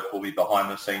our work will be behind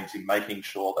the scenes in making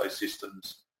sure those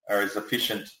systems are as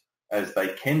efficient as they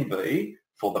can be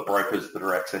for the brokers that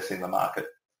are accessing the market.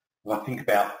 If I think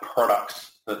about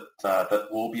products that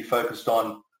we'll be focused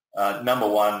on, number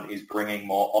one is bringing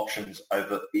more options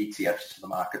over ETFs to the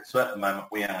market. So at the moment,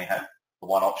 we only have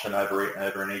one option over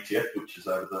an ETF, which is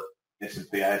over the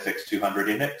S&P ASX 200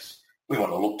 index. We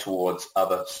want to look towards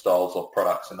other styles of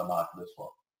products in the market as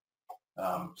well.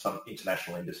 Some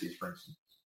international indices, for instance.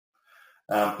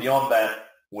 Beyond that,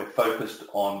 we're focused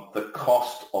on the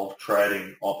cost of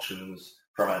trading options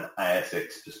from an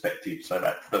ASX perspective. So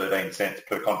that 13 cents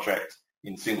per contract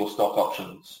in single stock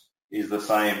options is the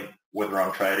same whether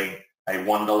I'm trading a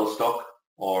 $1 stock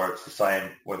or it's the same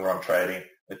whether I'm trading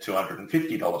a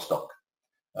 $250 stock.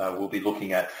 We'll be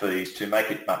looking at fees to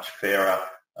make it much fairer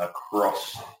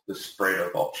across the spread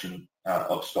of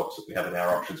of stocks that we have in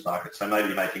our options market. So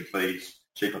maybe making fees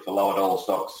cheaper for lower dollar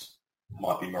stocks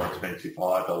might be more expensive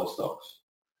for higher dollar stocks.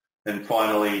 And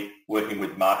finally, working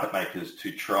with market makers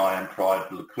to try and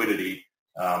provide liquidity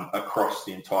across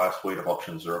the entire suite of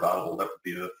options that are available. That would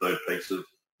be the third piece of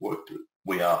work that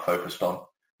we are focused on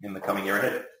in the coming year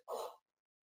ahead.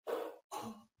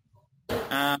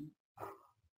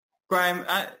 Graham,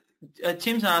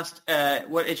 Tim's asked,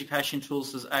 what education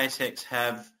tools does ASX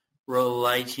have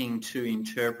relating to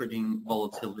interpreting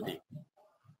volatility?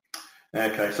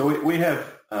 Okay, so we have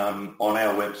on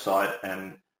our website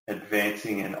an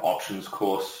advancing in options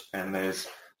course, and there's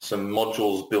some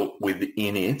modules built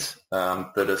within it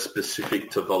that are specific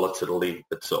to volatility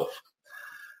itself.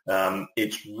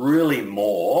 It's really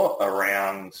more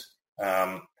around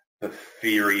the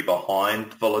theory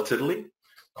behind volatility.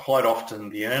 Quite often,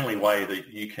 the only way that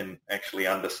you can actually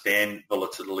understand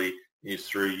volatility is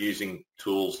through using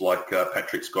tools like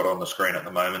Patrick's got on the screen at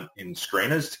the moment in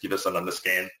Screeners to give us an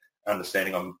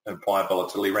understanding on implied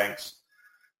volatility ranks.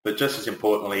 But just as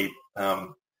importantly,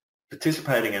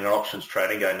 participating in an options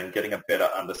trading game and getting a better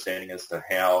understanding as to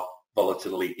how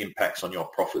volatility impacts on your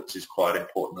profits is quite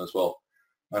important as well.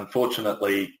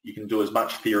 Unfortunately, you can do as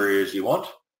much theory as you want.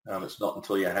 It's not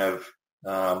until you have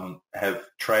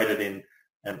traded in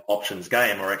an options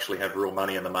game or actually have real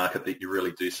money in the market that you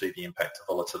really do see the impact of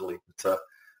volatility. But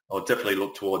I'll definitely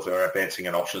look towards our advancing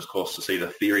in options course to see the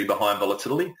theory behind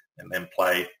volatility and then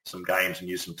play some games and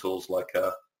use some tools like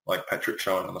Patrick's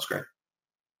showing on the screen.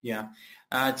 Yeah.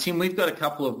 Tim, we've got a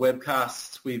couple of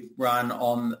webcasts we've run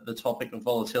on the topic of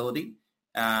volatility,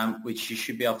 which you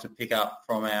should be able to pick up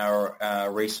from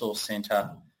our resource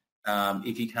centre.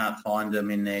 If you can't find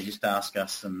them in there, just ask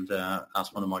us and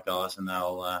ask one of my guys and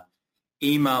they'll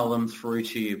email them through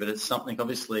to you. But it's something,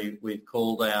 obviously, we've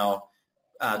called our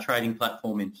trading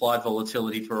platform Implied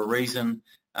Volatility for a reason.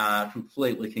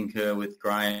 Completely concur with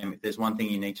Graham. If there's one thing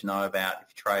you need to know about if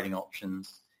you're trading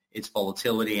options, it's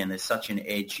volatility, and there's such an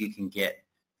edge you can get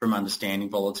from understanding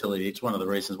volatility. It's one of the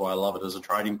reasons why I love it as a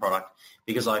trading product,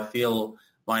 because I feel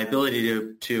my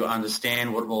ability to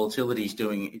understand what volatility is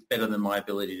doing is better than my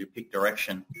ability to pick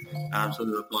direction.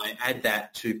 So if I add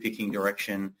that to picking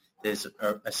direction, there's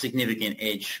a significant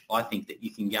edge, I think, that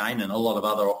you can gain, and a lot of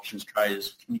other options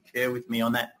traders concur with me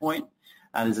on that point.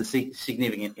 There's a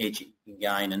significant edge you can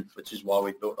gain, and which is why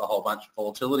we've built a whole bunch of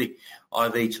volatility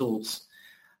IV tools.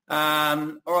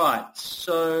 All right,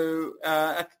 so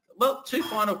two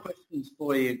final questions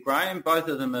for you, Graham. Both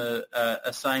of them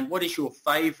are saying, what is your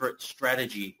favourite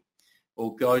strategy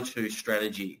or go-to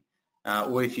strategy?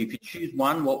 Or if you could choose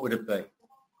one, what would it be?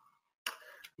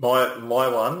 My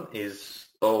one is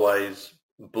always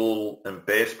bull and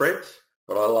bear spreads,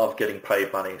 but I love getting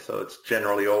paid money, so it's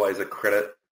generally always a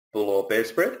credit, bull or bear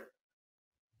spread.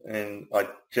 And I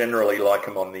generally like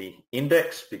them on the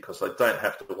index because I don't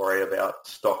have to worry about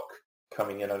stock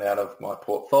coming in and out of my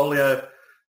portfolio.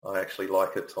 I actually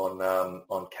like it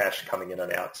on cash coming in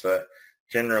and out. So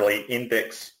generally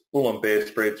index, bull and bear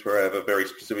spreads where I have a very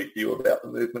specific view about the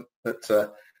movement.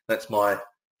 That's my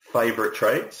favourite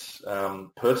trades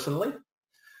personally.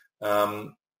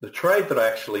 The trade that I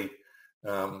actually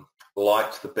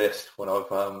liked the best when I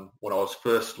was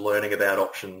first learning about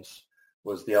options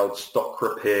was the old stock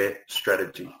repair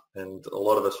strategy. And a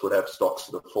lot of us would have stocks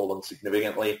that have fallen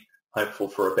significantly, hopeful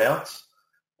for a bounce.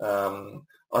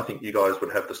 I think you guys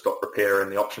would have the stock repair in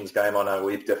the options game. I know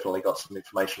we've definitely got some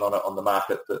information on it on the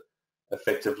market that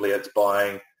effectively it's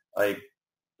buying a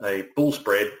bull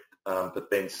spread, but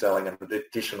then selling an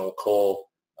additional call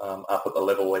up at the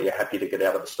level where you're happy to get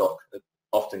out of the stock. It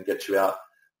often gets you out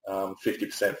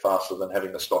 50% faster than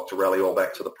having the stock to rally all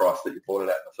back to the price that you bought it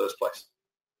at in the first place.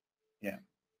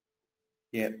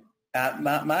 Yeah.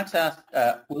 Mark's asked,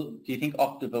 do you think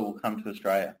Optiva will come to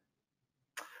Australia?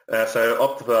 So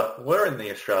Optiva were in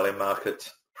the Australian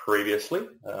market previously.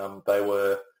 They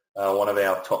were one of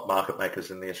our top market makers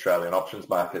in the Australian options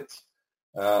markets.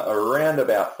 Around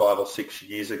about 5 or 6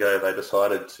 years ago, they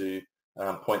decided to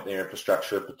point their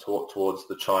infrastructure towards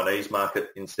the Chinese market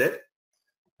instead.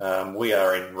 We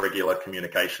are in regular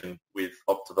communication with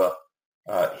Optiva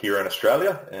here in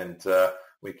Australia, and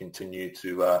we continue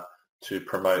to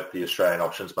promote the Australian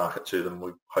options market to them.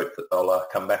 We hope that they'll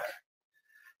come back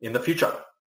in the future.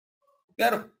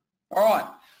 Got it. All right.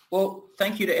 Well,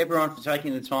 thank you to everyone for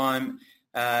taking the time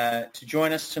to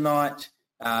join us tonight.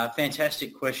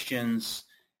 Fantastic questions.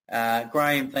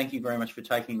 Graham, thank you very much for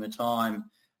taking the time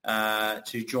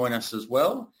to join us as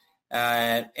well.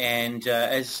 As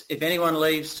if anyone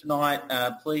leaves tonight,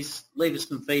 please leave us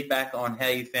some feedback on how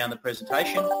you found the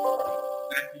presentation. Back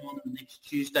on next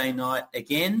Tuesday night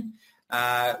again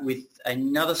with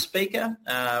another speaker,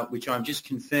 which I'm just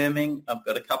confirming. I've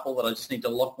got a couple that I just need to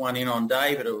lock one in on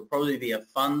day, but it will probably be a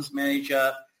funds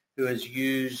manager who has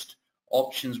used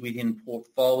options within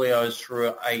portfolios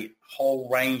through a whole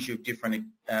range of different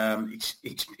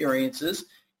experiences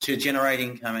to generate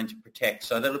income and to protect.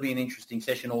 So that'll be an interesting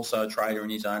session, also a trader in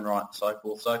his own right and so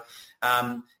forth. So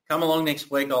come along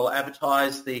next week. I'll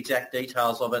advertise the exact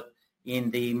details of it in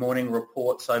the morning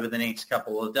reports over the next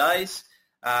couple of days.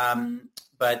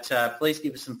 But please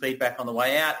give us some feedback on the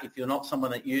way out. If you're not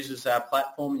someone that uses our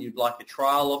platform and you'd like a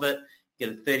trial of it, get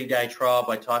a 30-day trial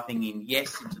by typing in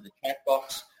yes into the chat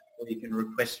box, or you can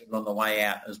request it on the way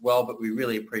out as well. But we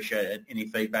really appreciate it. Any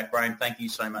feedback. Graham, thank you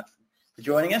so much for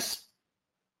joining us.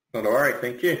 Not all right,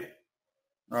 thank you.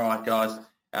 All right, guys.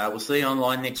 We'll see you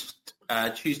online next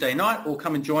Tuesday night, or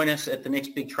come and join us at the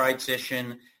next big trade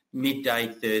session midday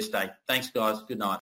Thursday. Thanks, guys. Good night.